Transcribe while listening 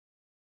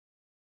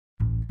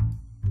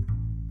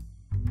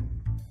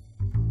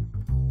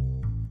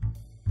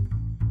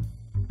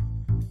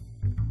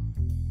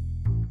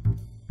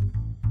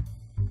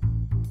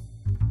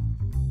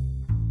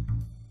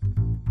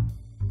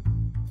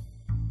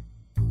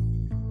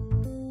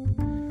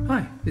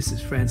Hi, this is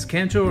Franz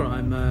Cantor.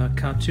 I'm a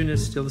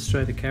cartoonist,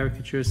 illustrator,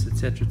 caricaturist,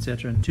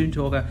 etc., and toon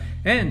talker,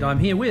 and I'm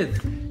here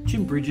with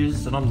Jim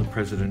Bridges, and I'm the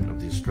president of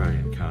the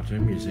Australian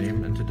Cartoon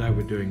Museum, and today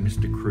we're doing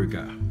Mr.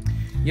 Kruger.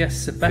 Yes,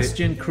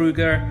 Sebastian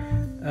Kruger,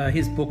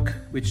 his book,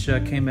 which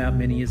came out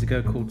many years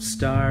ago, called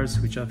Stars,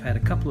 which I've had a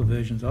couple of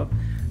versions of.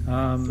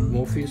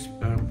 Morpheus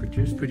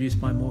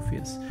produced by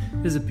Morpheus.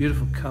 There's a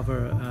beautiful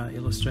cover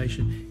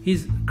illustration.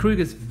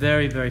 Kruger's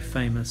very, very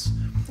famous.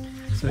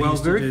 So well,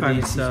 very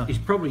famous. These, he's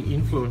probably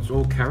influenced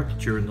all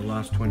caricature in the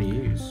last 20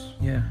 years.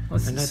 Yeah,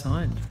 what's it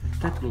signed?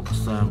 That looks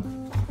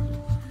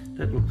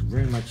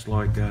very much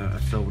like a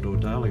Salvador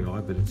Dali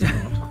eye, but it's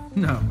not.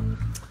 No.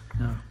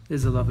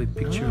 There's a lovely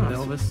picture of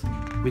Elvis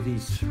with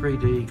his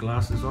 3D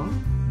glasses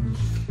on.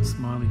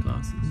 Smiley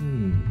glasses.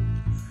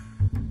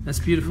 That's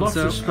beautiful. Lots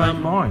of straight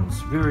lines.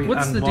 Very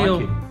what's unlike the deal?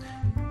 him.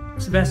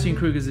 Sebastian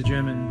Kruger is a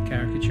German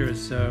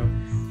caricaturist, so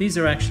these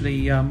are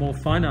actually more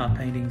fine art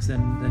paintings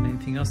than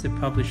anything else. They're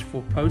published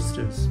for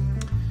posters,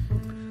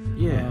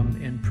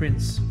 and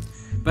prints.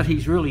 But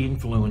he's really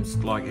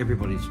influenced. Like,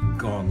 everybody's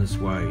gone this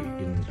way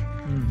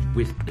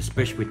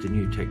especially with the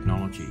new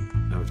technology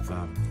of.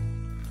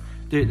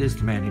 There's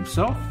the man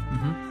himself,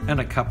 and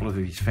a couple of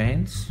his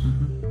fans,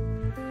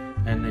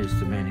 and there's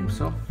the man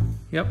himself.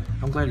 Yep.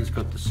 I'm glad he's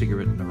got the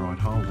cigarette in the right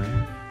hole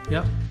there.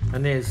 Yep.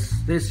 And there's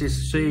this.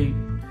 See,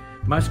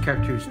 most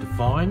characters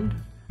defined,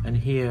 and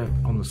here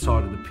on the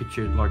side of the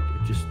picture, like,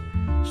 it just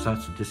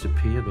starts to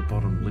disappear. The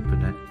bottom lip of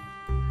that.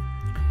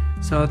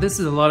 So this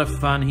is a lot of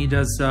fun. He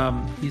does.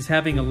 He's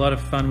having a lot of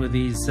fun with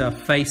these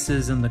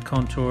faces and the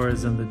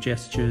contours and the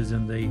gestures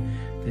and the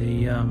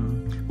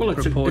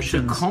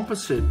proportions. It's a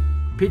composite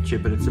picture,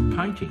 but it's a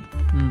painting.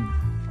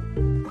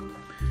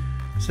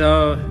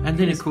 So, and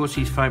then of course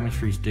he's famous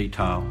for his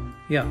detail.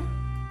 Yeah.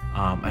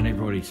 And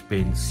everybody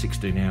spends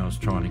 16 hours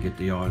trying to get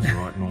the eyes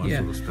right and all that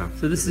sort of stuff.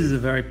 So this is a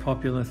very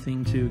popular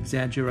thing to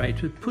exaggerate.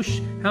 To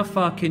push, how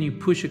far can you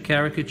push a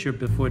caricature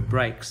before it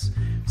breaks?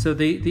 So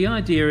the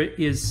idea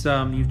is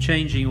you're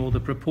changing all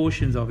the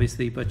proportions,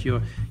 obviously, but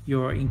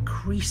you're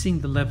increasing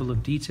the level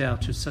of detail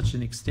to such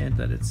an extent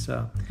that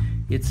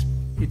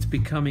it's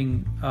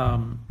becoming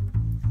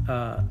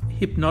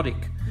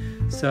hypnotic.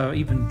 So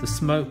even the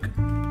smoke,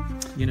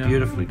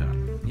 beautifully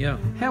done. Yeah.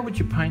 How would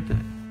you paint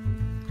that?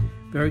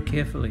 Very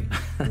carefully.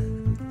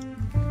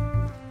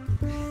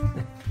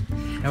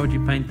 How would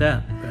you paint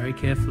that? Very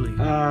carefully,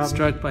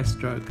 stroke by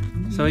stroke.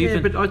 So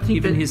but I think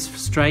even his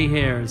stray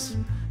hairs,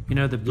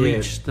 the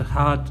bleach, the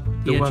hard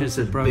edges,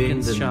 the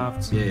broken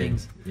shafts and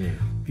things. Yeah.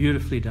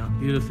 Beautifully done.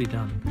 Beautifully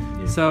done.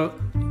 Yeah. So,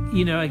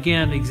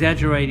 again,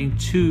 exaggerating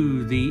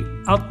to the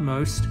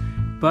utmost,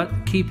 but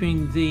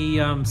keeping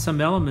the some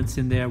elements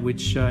in there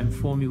which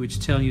inform you, which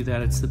tell you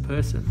that it's the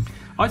person.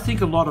 I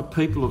think a lot of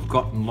people have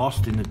gotten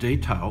lost in the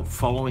detail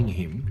following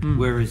him,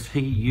 whereas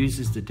he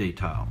uses the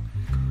detail.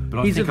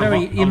 But he's a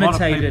very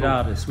imitated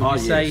artist. Would you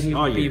say he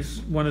would be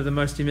one of the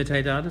most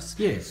imitated artists?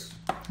 Yes.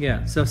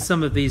 Yeah. So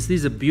some of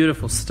these are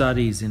beautiful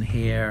studies in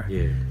hair.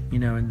 Yeah.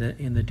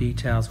 In the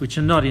details, which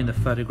are not in the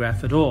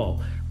photograph at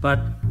all, but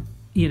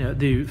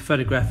the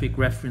photographic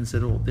reference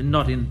at all. They're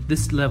not in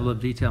this level of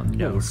detail.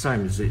 No. Well,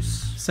 same as this.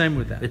 Same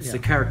with that. It's the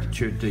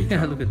caricature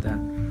detail. Yeah, look at that.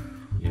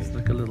 Yeah. It's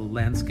like a little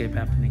landscape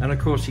happening. And of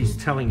course, he's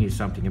telling you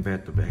something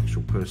about the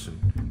actual person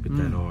with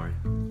that eye.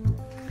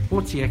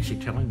 What's he actually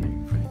telling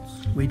you,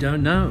 friends? We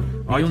don't know.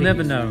 You'll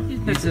never know.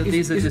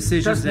 These are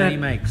decisions that he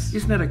makes.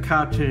 Isn't that a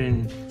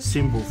cartoon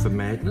symbol for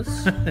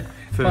madness?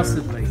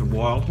 Possibly. For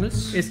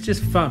wildness? It's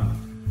just fun.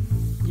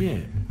 Yeah.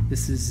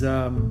 This is,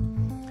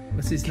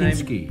 what's his name?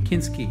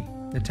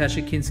 Kinski.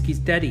 Natasha Kinski's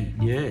daddy.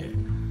 Yeah.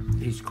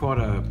 He's quite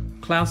a...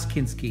 Klaus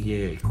Kinski.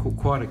 Yeah,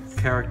 quite a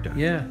character.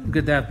 Yeah. Look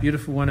at that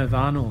beautiful one of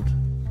Arnold.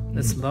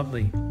 That's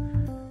lovely.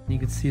 You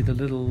can see the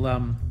little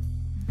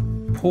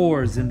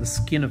pores in the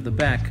skin of the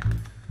back.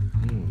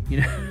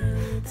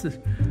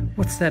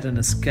 What's that? An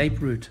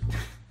escape route?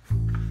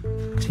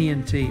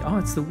 TNT. Oh,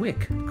 it's the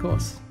wick, of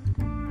course.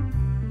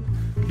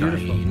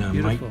 Beautiful.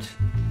 Beautiful. Mate.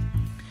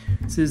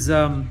 This is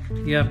I've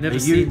never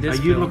seen this.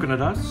 Are you looking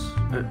at us?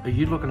 Are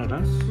you looking at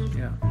us?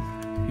 Yeah.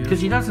 Because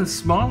he doesn't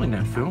smile in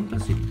that film,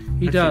 does he?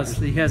 He does.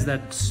 He has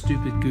that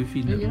stupid,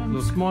 goofy look. He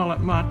doesn't smile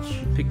at much.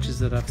 Pictures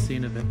that I've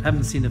seen of it.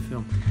 Haven't seen the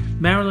film.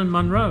 Marilyn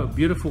Monroe,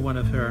 beautiful one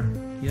of her.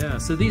 Yeah.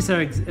 So these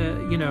are,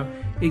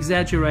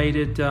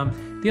 exaggerated.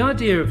 The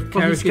idea of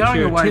caricature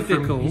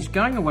he's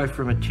going away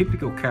from a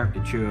typical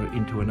caricature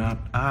into an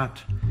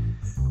art.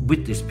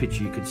 With this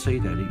picture, you can see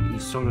that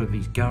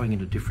he's going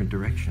in a different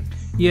direction.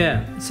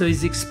 Yeah, so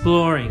he's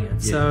exploring it. Yeah.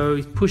 So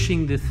he's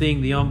pushing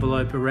the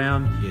envelope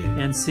around,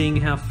 and seeing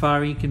how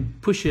far he can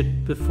push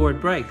it before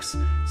it breaks.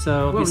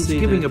 So obviously,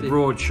 he's giving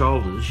broad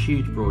shoulders,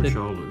 huge broad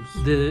shoulders.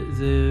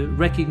 The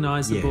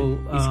recognisable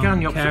he's going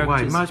the opposite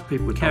way. Most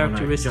people would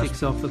characteristics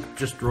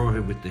just draw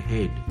her with the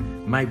head,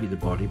 maybe the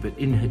body, but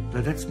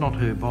that's not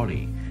her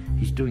body.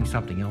 He's doing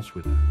something else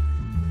with her.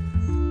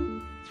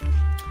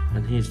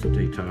 And here's the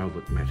detail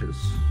that matters.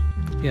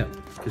 Yeah.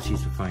 Because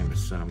he's a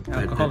famous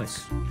alcoholic.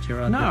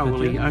 No,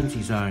 well, he owns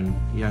his own.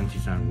 He owns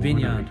his own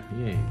vineyard.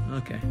 Yeah.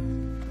 Okay.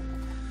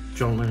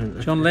 John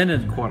Lennon. John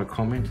Lennon. Quite a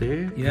comment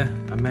there. Yeah.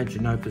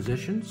 Imagine no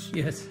possessions.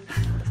 Yes.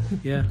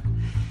 Yeah.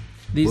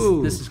 This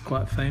is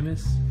quite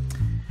famous.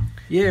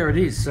 Yeah, it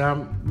is.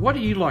 What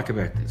do you like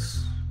about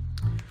this?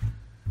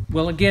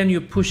 Well, again,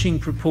 you're pushing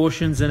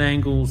proportions and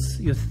angles.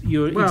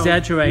 You're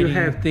exaggerating you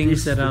have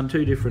things this that are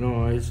two different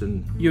eyes,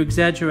 and you're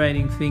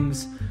exaggerating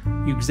things.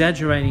 You're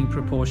exaggerating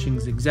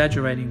proportions,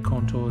 exaggerating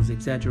contours,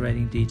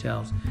 exaggerating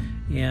details,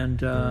 and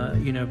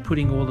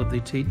putting all of the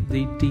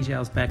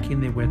details back in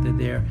there, whether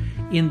they're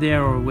in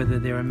there or whether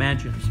they're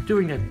imagined. he's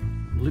doing that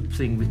lip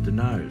thing with the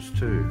nose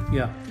too.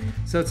 Yeah.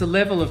 So it's a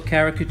level of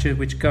caricature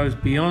which goes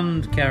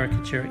beyond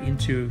caricature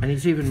into And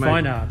he's even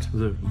fine made art.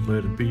 the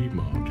let it be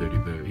my teddy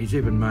bear. He's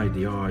even made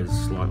the eyes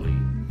slightly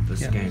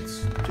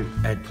askance to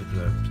add to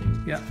the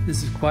thing. Yeah,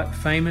 this is quite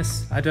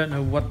famous. I don't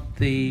know what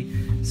the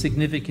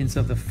significance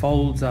of the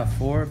folds are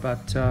for,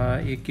 but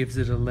it gives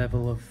it a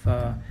level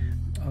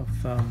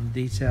of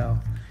detail,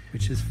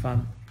 which is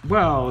fun.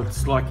 Well,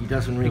 it's like he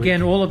doesn't really.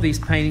 Again, all of these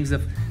paintings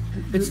of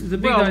it's the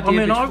big idea. I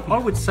mean, I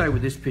would say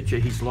with this picture,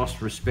 he's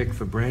lost respect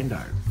for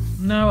Brando.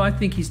 No, I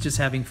think he's just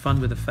having fun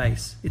with the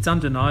face. It's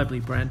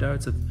undeniably Brando.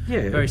 It's a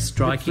very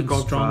striking,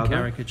 strong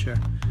caricature.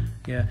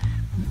 Yeah,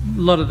 a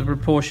lot of the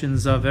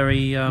proportions are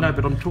very no,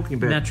 but I'm talking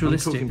about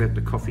naturalistic. I'm talking about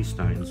the coffee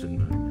stains and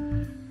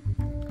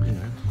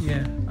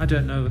Yeah, I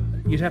don't know.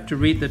 You'd have to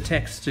read the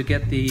text to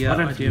get the I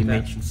don't idea think he of that.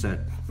 mentions that.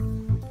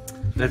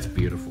 That's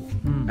beautiful,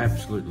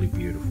 absolutely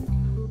beautiful.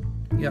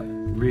 Yep.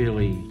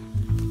 Really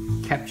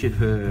captured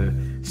her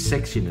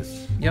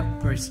sexiness. Yep,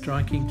 very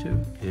striking too.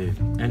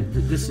 Yeah, and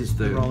this is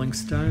the Rolling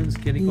Stones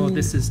getting. Oh,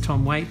 this is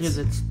Tom Waits.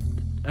 Yeah,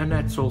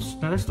 that's also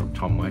no, that's not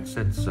Tom Waits.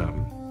 That's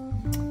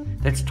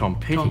Tom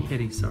Petty. Tom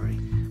Petty, sorry.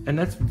 And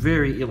that's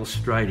very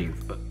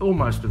illustrative,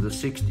 almost of the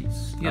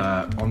 60s,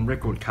 Yep. on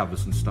record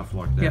covers and stuff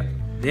like that. Yep.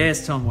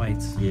 There's Tom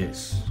Waits.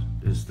 Yes,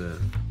 there's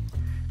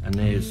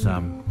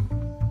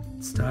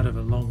Start of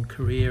a long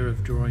career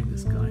of drawing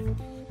this guy.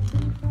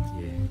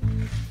 yeah,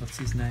 What's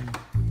his name?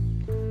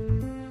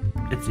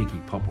 it's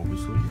Iggy Pop,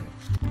 obviously.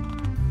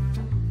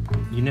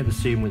 You never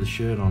see him with a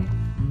shirt on.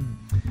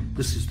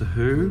 This is the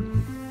Who.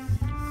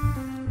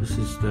 This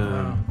is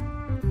the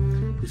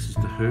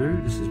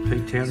Who. This is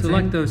Pete Townsend. So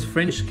like those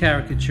French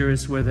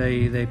caricaturists where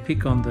they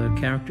pick on the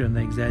character and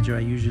they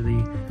exaggerate usually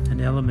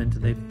an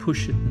element, they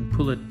push it and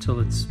pull it till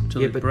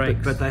it breaks.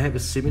 But they have a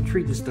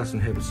symmetry. This doesn't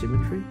have a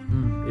symmetry.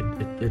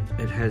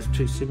 It has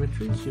two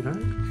symmetries, you know.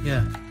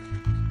 Yeah.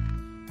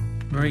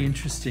 Very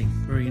interesting.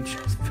 Very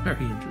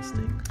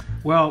interesting.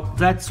 Well,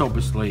 that's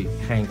obviously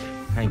Hank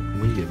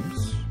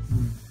Williams.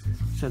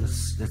 So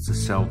that's a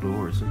cell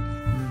door, is it?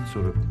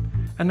 Sort of,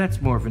 and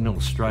that's more of an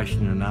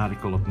illustration, an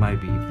article of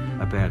maybe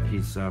about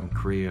his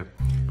career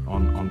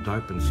on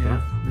dope and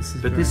stuff. Yeah,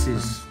 this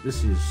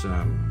is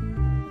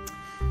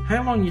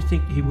how long you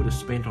think he would have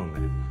spent on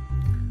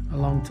that? a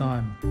long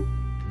time.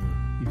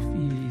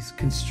 He's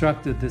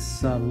constructed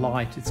this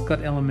light. It's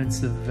got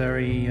elements of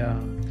very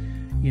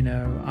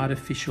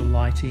artificial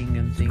lighting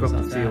and things It's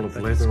got like the that. feel of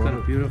but leather it's got on a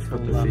it. beautiful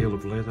It's got the feel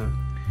of leather.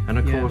 And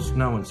of course,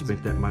 no one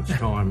spent that much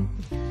time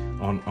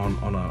on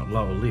a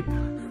lower lip.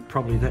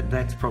 Probably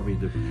that's probably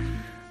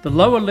the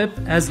lower lip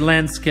as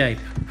landscape.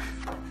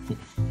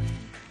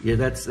 yeah,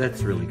 that's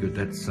really good.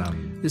 That's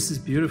This is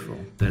beautiful.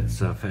 that's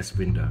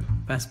Fassbinder.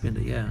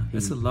 Fassbinder, yeah.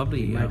 That's a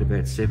lovely, He made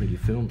about 70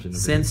 films in a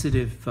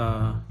sensitive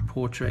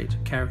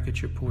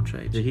caricature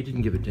portrait. Yeah, he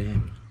didn't give a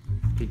damn.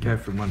 He'd go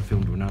from one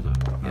film to another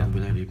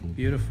without even.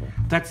 Beautiful.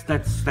 That's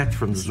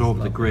from the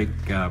Zorb the Greek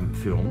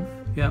film,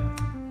 Yeah.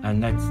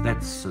 and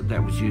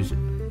that was used.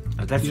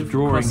 That's a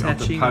drawing of the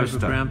Cross-hatching poster.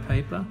 over brown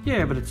paper.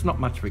 Yeah, but it's not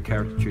much of a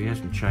caricature. He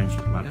hasn't changed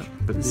it much. Yep.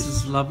 But this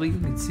is lovely. You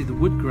can see the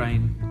wood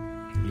grain.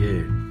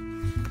 yeah.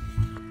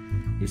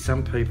 Yeah,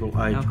 some people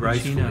age Al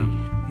gracefully.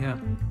 Pacino. Yeah.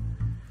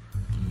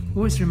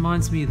 Always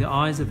reminds me of the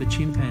eyes of a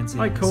chimpanzee.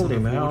 I the called sort of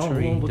him Al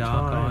watery, all the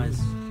dark time. eyes.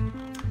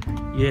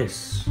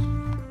 Yes.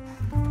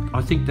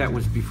 I think that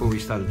was before we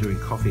started doing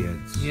coffee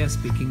ads. Yeah,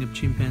 speaking of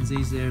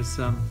chimpanzees, there's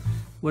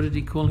what did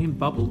he call him?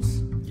 Bubbles?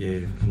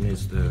 Yeah, and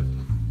there's the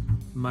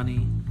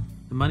money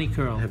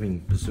curl. having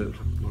berserk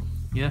look.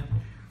 Yeah.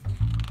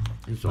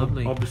 It's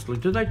Lovely. obviously.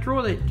 Do they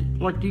draw that?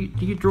 Like, do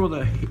you draw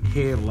the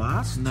hair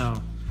last?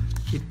 No.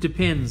 It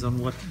depends on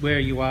where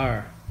you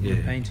are in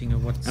the painting or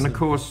what's. And of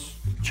course,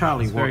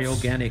 Charlie it's Watts, very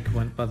organic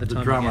by the time the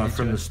you drummer get into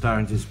from it. the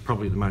Stones, is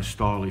probably the most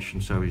stylish,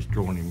 and so he's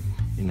drawn him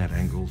in that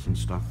angles and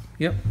stuff.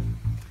 Yep.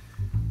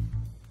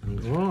 And,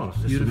 there's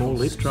some Beautiful, more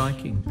lips.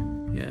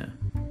 striking. Yeah.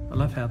 I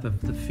love how the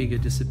figure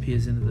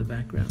disappears into the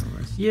background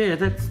almost. Yeah,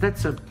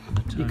 that's a.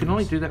 You can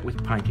only tones. do that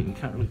with painting. You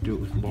can't really do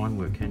it with line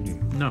work, can you?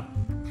 No.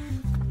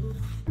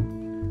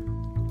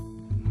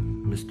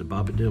 Mr.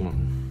 Barbara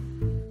Dillon.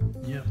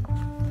 Yeah.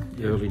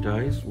 Early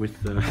days with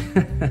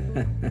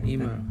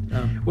Emo.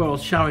 well,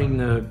 showing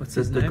What's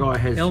the his name? guy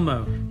has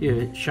Elmo.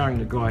 Yeah, showing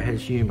the guy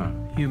has humour.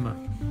 Humour.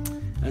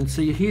 And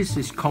see, here's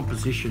this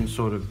composition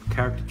sort of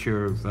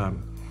caricature of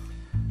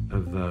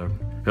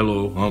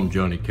hello, I'm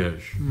Johnny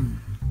Cash.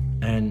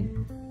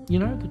 And,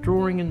 the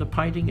drawing and the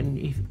painting and,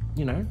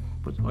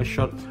 But I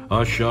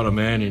shot a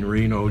man in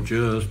Reno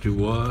just to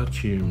watch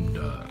him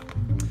die.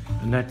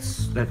 And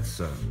that's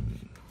the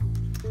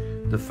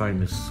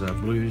famous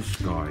blues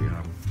guy,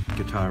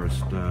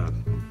 guitarist,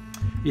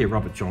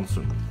 Robert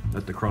Johnson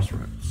at the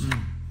Crossroads.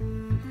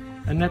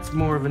 And that's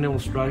more of an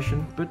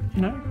illustration, but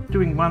you know,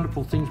 doing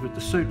wonderful things with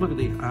the suit. Look at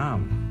the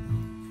arm.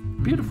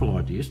 Beautiful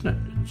idea, isn't it?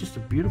 It's just a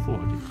beautiful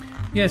idea.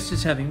 Yeah, it's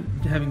just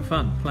having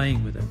fun,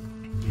 playing with it.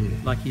 Yeah.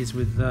 Like he is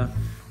with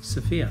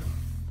Sophia,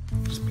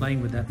 just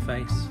playing with that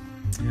face.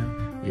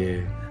 Yeah.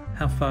 Yeah.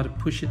 How far to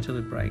push it till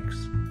it breaks.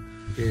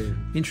 Yeah.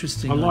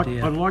 Interesting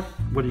idea. I idea. like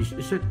what is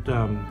it?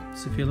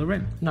 Sophia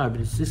Loren. No,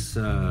 but it's this.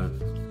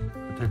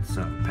 That's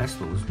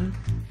pastel, isn't it?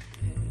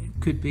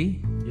 It could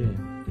be. Yeah.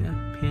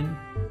 Yeah. Pen,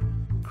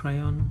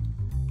 crayon.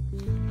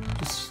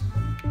 Just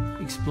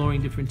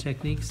exploring different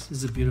techniques.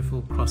 This is a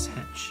beautiful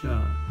crosshatch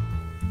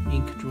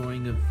ink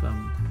drawing of.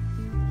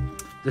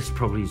 This is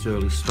probably his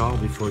early style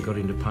before he got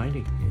into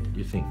painting. Do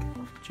you think?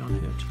 John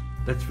Hurt.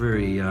 That's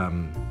very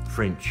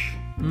French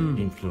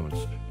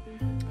influenced.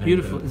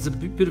 Beautiful. It's a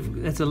beautiful.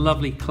 That's a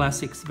lovely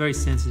classic. It's a very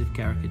sensitive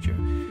caricature.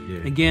 Yeah.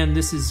 Again,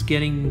 this is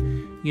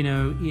getting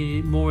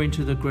more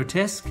into the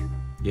grotesque.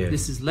 Yeah.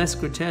 This is less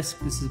grotesque.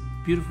 This is a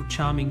beautiful,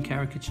 charming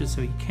caricature.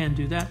 So he can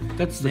do that.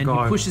 That's the then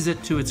guy. He pushes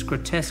it to its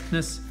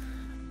grotesqueness,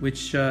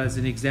 which is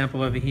an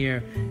example over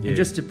here. Yeah. And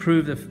just to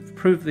prove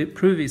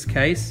his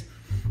case,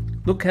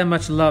 look how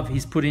much love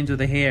he's put into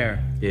the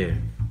hair. Yeah.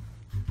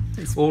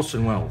 It's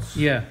Orson Welles.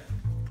 Yeah.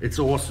 It's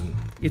awesome.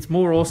 It's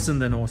more awesome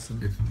than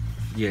awesome.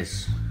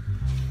 Yes.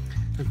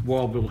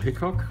 Wild Bill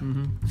Hickok.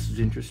 This is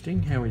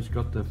interesting, how he's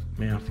got the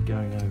mouth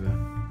going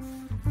over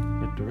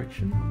that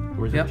direction.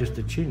 Or is it just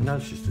a chin? No,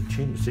 it's just a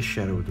chin. It's the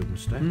shadow of the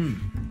moustache.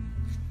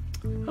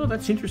 Oh,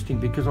 that's interesting,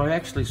 because I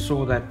actually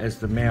saw that as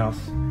the mouth,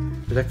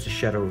 but that's the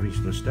shadow of his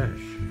moustache.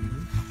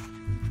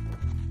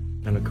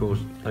 And of course,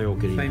 they all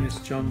get in. Famous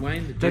John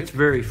Wayne. The That's Duke.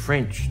 very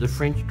French. The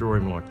French draw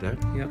him like that.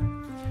 Yep.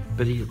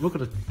 But look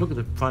at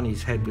the fun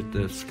he's had with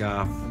the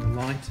scarf. And the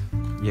light.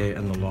 Yeah,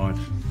 and the light.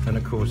 And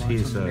of course, Light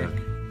here's on the neck.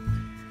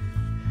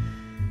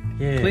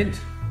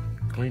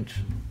 Clint.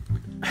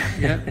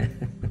 Yeah.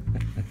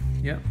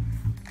 Yeah.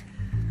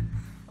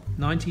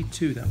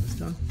 92 that was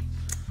done.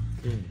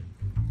 Yeah.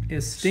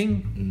 There's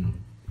Sting.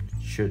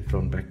 Shirt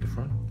on back to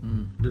front.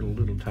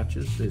 Little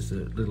touches. There's a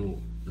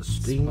little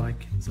sting.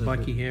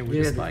 Spiky hair with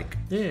a spike.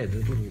 Yeah, the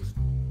little.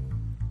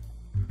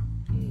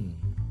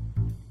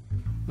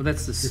 Well,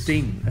 that's the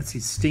sting. That's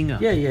his stinger.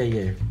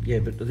 Yeah.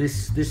 But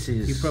this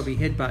is. You probably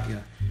headbutt you.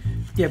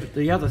 Yeah, but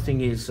the other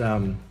thing is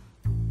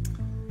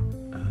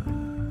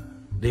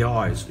the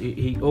eyes.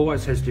 He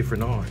always has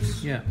different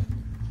eyes. Yeah.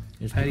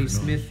 There's Patti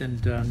different Smith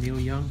eyes. and Neil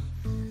Young.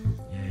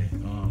 Yeah.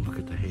 Oh, look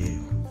at the hair.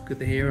 Look at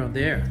the hair on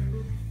there.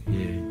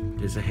 Yeah.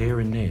 There's a hair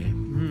in there.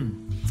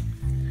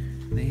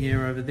 The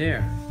hair over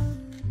there.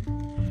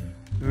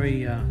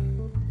 Very,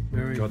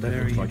 very. God, that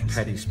very looks like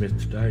interesting. Patti Smith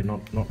today,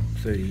 not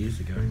 30 years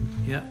ago.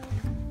 Yeah.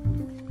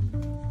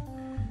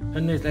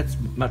 And that's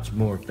much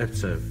more.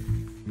 That's a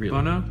real.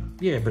 Bono.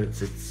 Yeah, but it's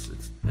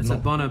That's not,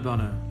 a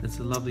Bono. That's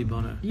a lovely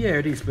Bono. Yeah,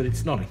 it is, but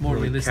it's not a More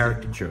really realistic.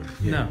 caricature.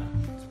 Yeah. No,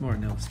 it's more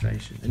an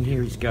illustration. And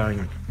here he's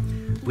going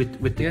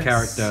with the Yes,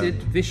 character.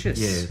 Sid Vicious.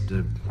 Yeah,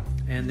 the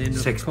And then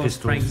Sex of course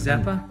Pistols. Frank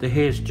Zappa The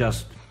hair's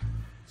just.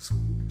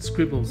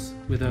 scribbles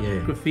with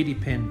a graffiti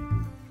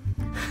pen.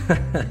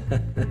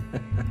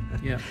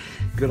 Yeah.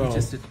 Good He old.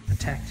 just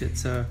attacked it,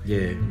 so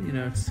Yeah.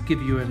 to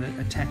give you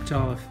a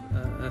tactile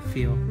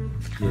feel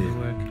for the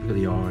work. Look at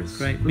the eyes.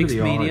 Great. Look Mixed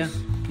at the media. eyes.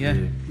 Yeah,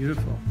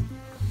 beautiful.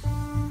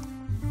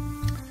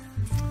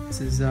 This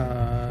is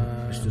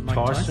Mr. Mike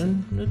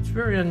Tyson. It's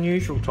very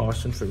unusual,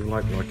 Tyson, for a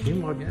bloke like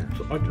him.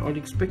 Yeah. I'd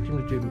expect him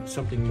to do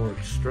something more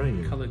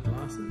extreme. Coloured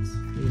glasses.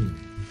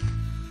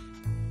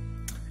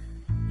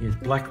 Yes,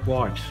 black,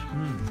 white.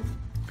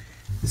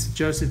 This is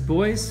Joseph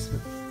Beuys,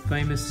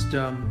 famous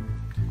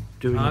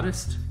Doing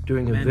artist.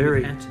 Doing a Man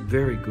very, with hat.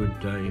 very good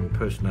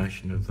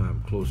impersonation of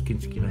Klaus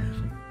Kinski and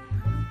everything.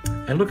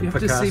 And look You at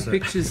have to Picasso. see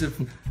pictures of.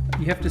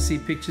 You have to see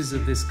pictures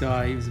of this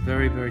guy. He was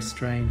very, very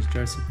strange,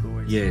 Joseph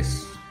Beuys.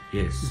 Yes,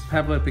 This yes. is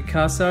Pablo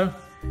Picasso.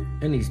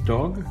 And his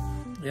dog.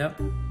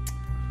 Yep.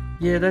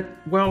 Yeah, that.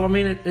 Well, I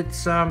mean,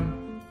 it's the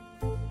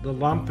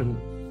lump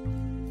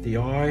and the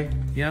eye.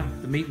 Yeah,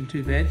 the meat and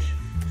two veg.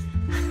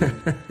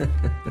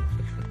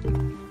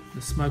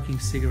 The smoking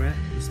cigarette,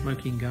 the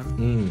smoking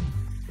gun.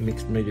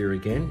 Mixed media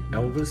again.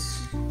 Elvis.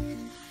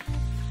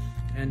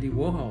 Andy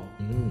Warhol.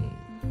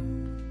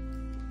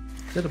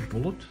 Is that a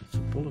bullet? It's a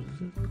bullet,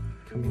 is it?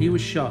 Coming He out.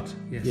 was shot.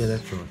 Yes. Yeah,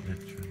 that's right.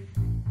 That's right.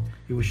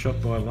 He was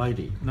shot by a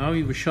lady. No,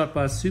 he was shot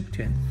by a soup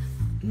tin.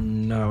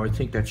 No, I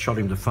think that shot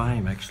him to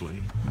fame,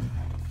 actually.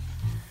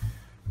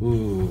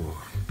 Ooh,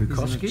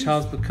 Bukowski?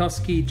 Charles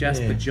Bukowski,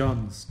 Jasper Yeah.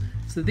 Johns.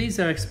 So these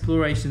are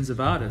explorations of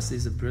artists.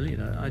 These are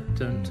brilliant. I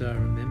don't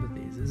remember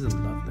these. These are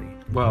lovely.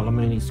 Well, I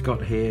mean, he's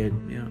got hair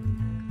Yeah.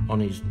 on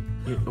his.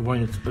 Yeah, I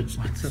mean, It's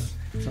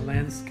a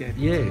landscape.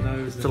 yeah, It's a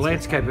nose, it's a that's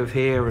landscape what- of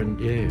hair and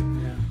yeah,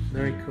 Yeah,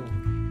 very cool.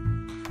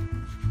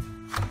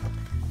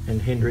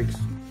 and Hendrix.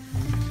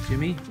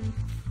 Jimmy.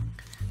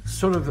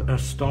 sort of a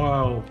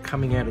style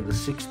coming out of the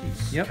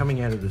 60s. Yep.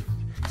 Coming out of the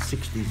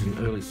 60s and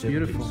early 70s.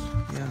 Beautiful.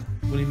 Yeah.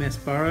 William S.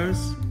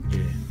 Burroughs. Yeah.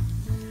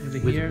 Over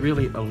With here.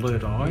 really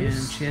alert Yeah, and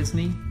eyes.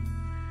 Chesney.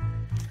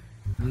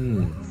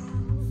 Mm.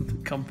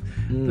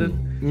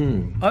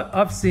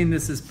 I've seen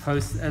this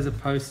as a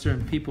poster,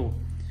 and people.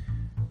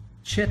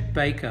 Chet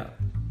Baker.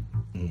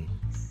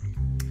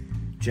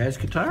 Jazz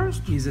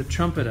guitarist? He's a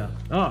trumpeter.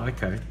 Oh,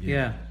 okay.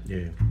 Yeah.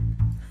 Yeah.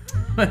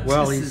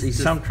 Well,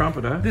 he's some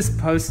trumpeter. This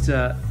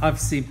poster, I've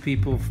seen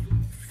people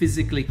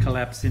physically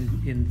collapse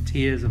in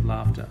tears of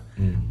laughter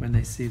when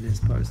they see this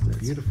poster. It's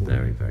beautiful.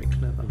 Very, very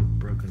clever.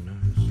 Broken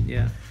nose.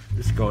 Yeah.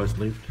 This guy's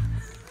lived.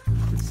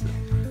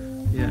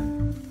 Yeah.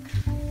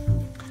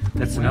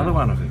 That's Wow. another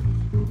one of him.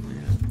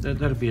 Yeah.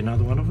 That'd be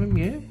another one of him,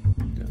 yeah.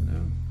 Don't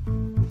know.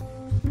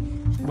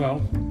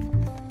 Well,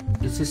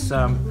 is this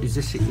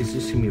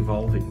him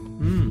evolving?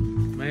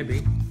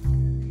 Maybe.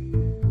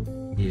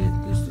 Yeah,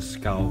 there's the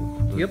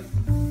skull. Yep.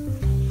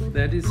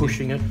 That is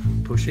Pushing it.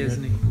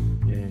 Chesney.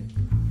 Yeah.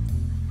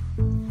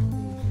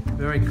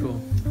 Very cool.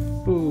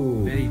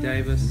 Ooh. Betty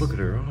Davis. Look at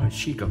her eyes.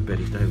 She got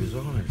Betty Davis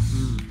eyes.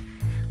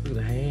 Look at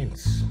the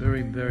hands.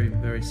 Very, very,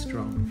 very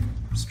strong.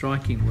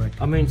 Striking work.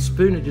 I mean,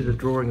 Spooner did a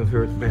drawing of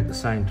her at about the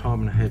same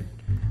time and had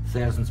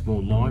thousands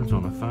more lines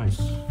on her face.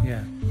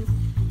 Yeah.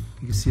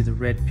 You can see the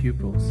red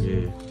pupils.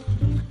 Yeah.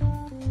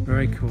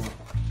 Very cool.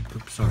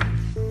 Oops, sorry.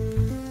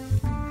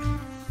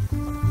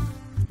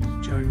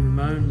 Joey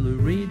Ramone, Lou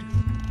Reed.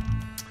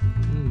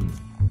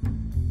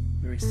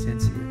 Very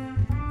sensitive.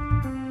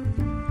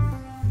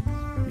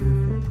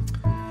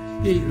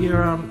 Beautiful.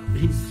 Yeah,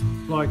 he's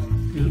like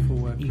Beautiful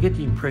work. You get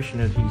the impression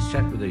that he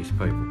sat with these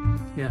people.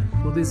 Yeah.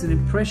 Well, there's an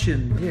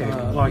impression.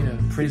 Like you know,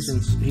 for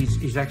instance,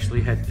 he's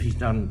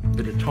done a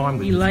bit of time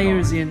with. he this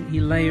layers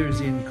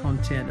guy. in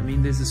content. I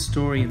mean, there's a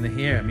story in the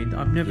hair. I mean,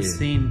 I've never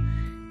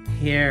seen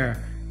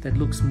hair that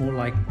looks more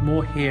like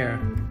hair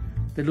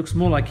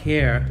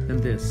than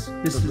this.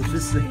 This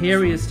is the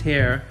hairiest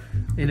hair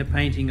in a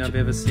painting I've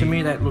ever seen. To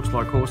me, that looks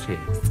like horsehair.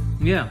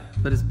 Yeah,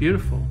 but it's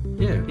beautiful.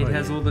 Yeah, It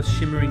has all the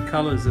shimmering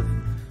colours of,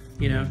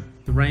 the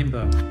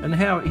rainbow. And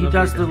how he Lovely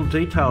does guy. little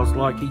details,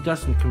 like he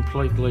doesn't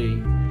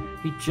completely.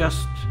 He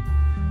just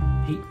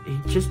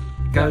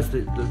goes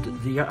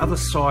the other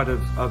side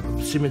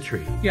of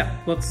symmetry. Yeah,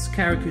 well, it's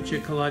caricature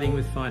colliding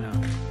with fine art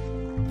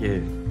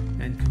Yeah,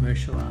 and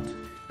commercial art.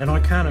 and I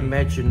can't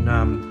imagine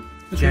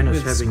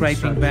Janice having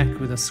scraping such, back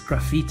with a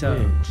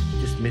sgraffito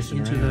just messing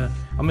into around.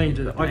 I mean,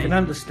 into the I can paint.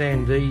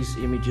 understand these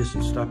images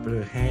and stuff, but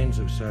her hands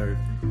are so.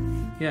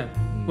 Yeah.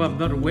 Well, I'm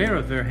not aware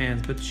of her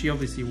hands, but she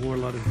obviously wore a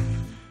lot of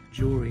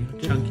jewelry,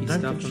 chunky I don't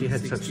stuff. think from she the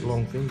had such 60s.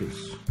 long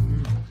fingers.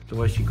 The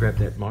way she grabbed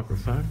that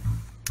microphone,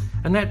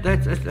 and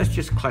that's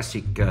just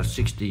classic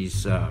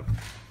 60s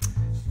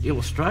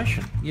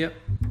illustration. Yep.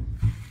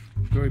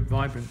 Very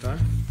vibrant though.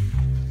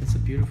 It's a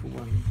beautiful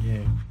one.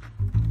 Yeah.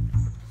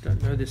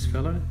 Don't know this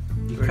fellow.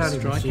 You Very can't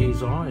even see striking.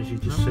 his eyes, you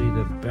just see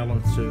the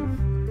balance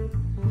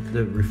of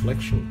the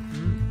reflection.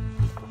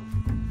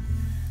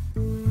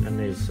 And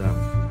there's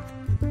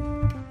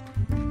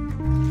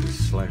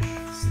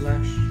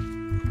Slash.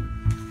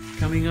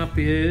 Coming up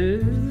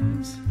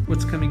is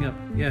what's coming up?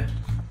 Yeah,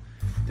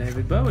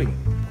 David Bowie.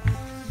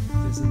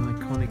 There's an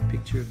iconic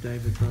picture of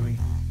David Bowie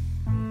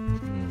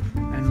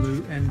and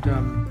Lou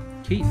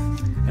and Keith.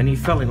 And he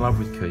fell in love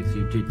with Keith.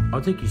 He did. I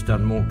think he's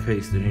done more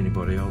Keith than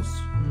anybody else.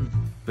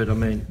 But I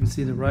mean, You can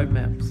see the road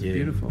maps. Yeah.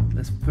 Beautiful.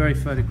 That's very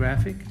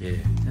photographic. yeah,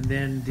 And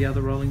then the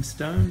other Rolling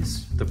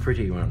Stones, the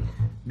pretty one.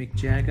 Mick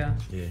Jagger.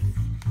 Yeah.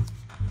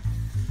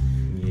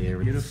 Yeah,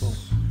 it's- Beautiful.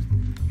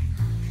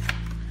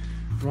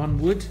 Ron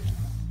Wood,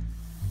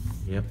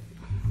 Yep.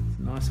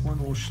 nice one.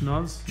 All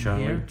schnoz.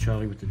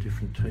 Charlie with the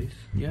different teeth.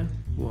 Yeah.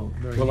 Well,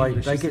 very Well,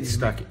 English, they isn't get he?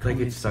 stuck. Make They get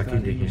comments stuck about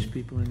into English him.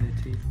 people in their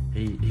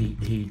teeth.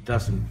 He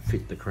doesn't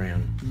fit the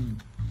crown,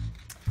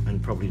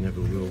 and probably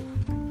never will.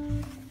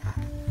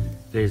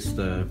 There's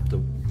the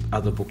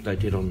other book they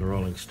did on the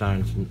Rolling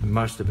Stones, and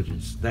most of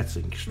that's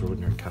an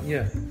extraordinary cover.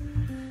 Yeah.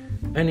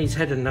 And he's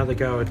had another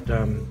go at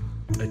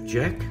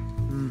Jack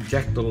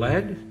the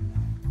Lad.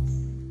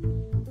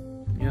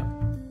 Yeah.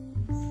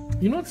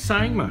 You're not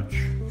saying much.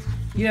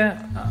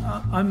 Yeah,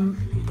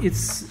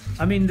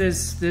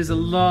 there's a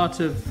lot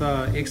of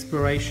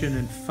exploration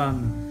and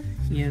fun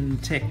in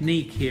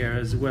technique here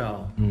as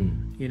well.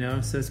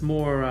 So it's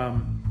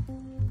more.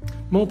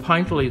 More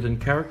painterly than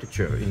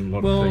caricature in a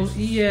lot Well, of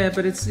cases. yeah,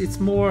 but it's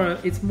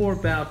more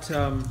about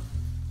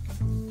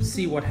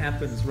see what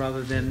happens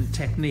rather than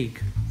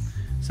technique.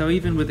 So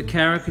even with the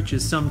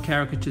caricatures, some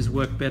caricatures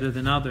work better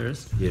than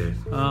others. Yeah.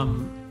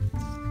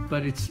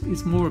 But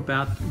it's more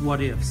about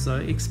what if. So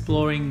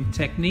exploring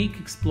technique,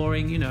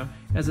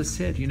 as I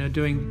said,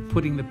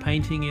 putting the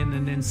painting in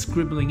and then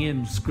scribbling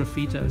in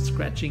sgraffito,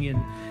 scratching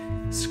in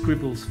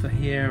scribbles for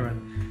hair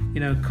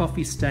and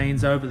coffee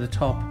stains over the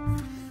top.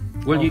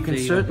 Well, of you can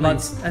the certainly.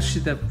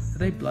 are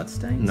they blood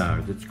stains? No,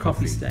 that's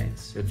Coffee coffee.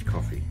 stains. It's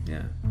coffee.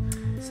 Yeah.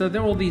 So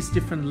there are all these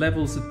different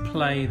levels of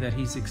play that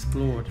he's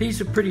explored. He's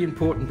a pretty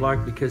important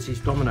bloke because he's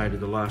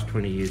dominated the last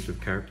 20 years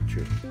of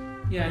caricature.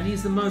 Yeah, and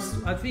he's the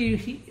most. I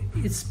think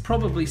it's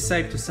probably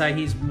safe to say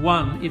he's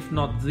one, if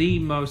not the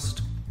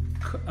most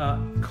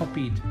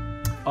copied.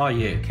 Oh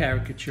yeah,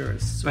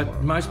 Caricaturists.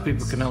 but most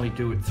people can only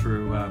do it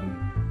through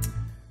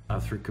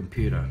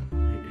computer.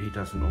 He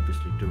doesn't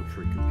obviously do it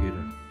through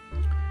computer.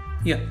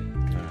 Yeah.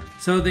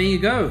 So there you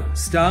go.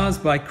 Stars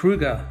by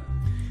Kruger.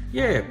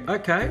 Yeah.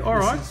 Okay. All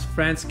right. This is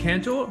Franz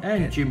Cantor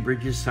And Jim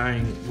Bridges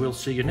saying we'll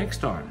see you next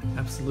time.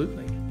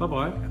 Absolutely. Bye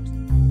bye.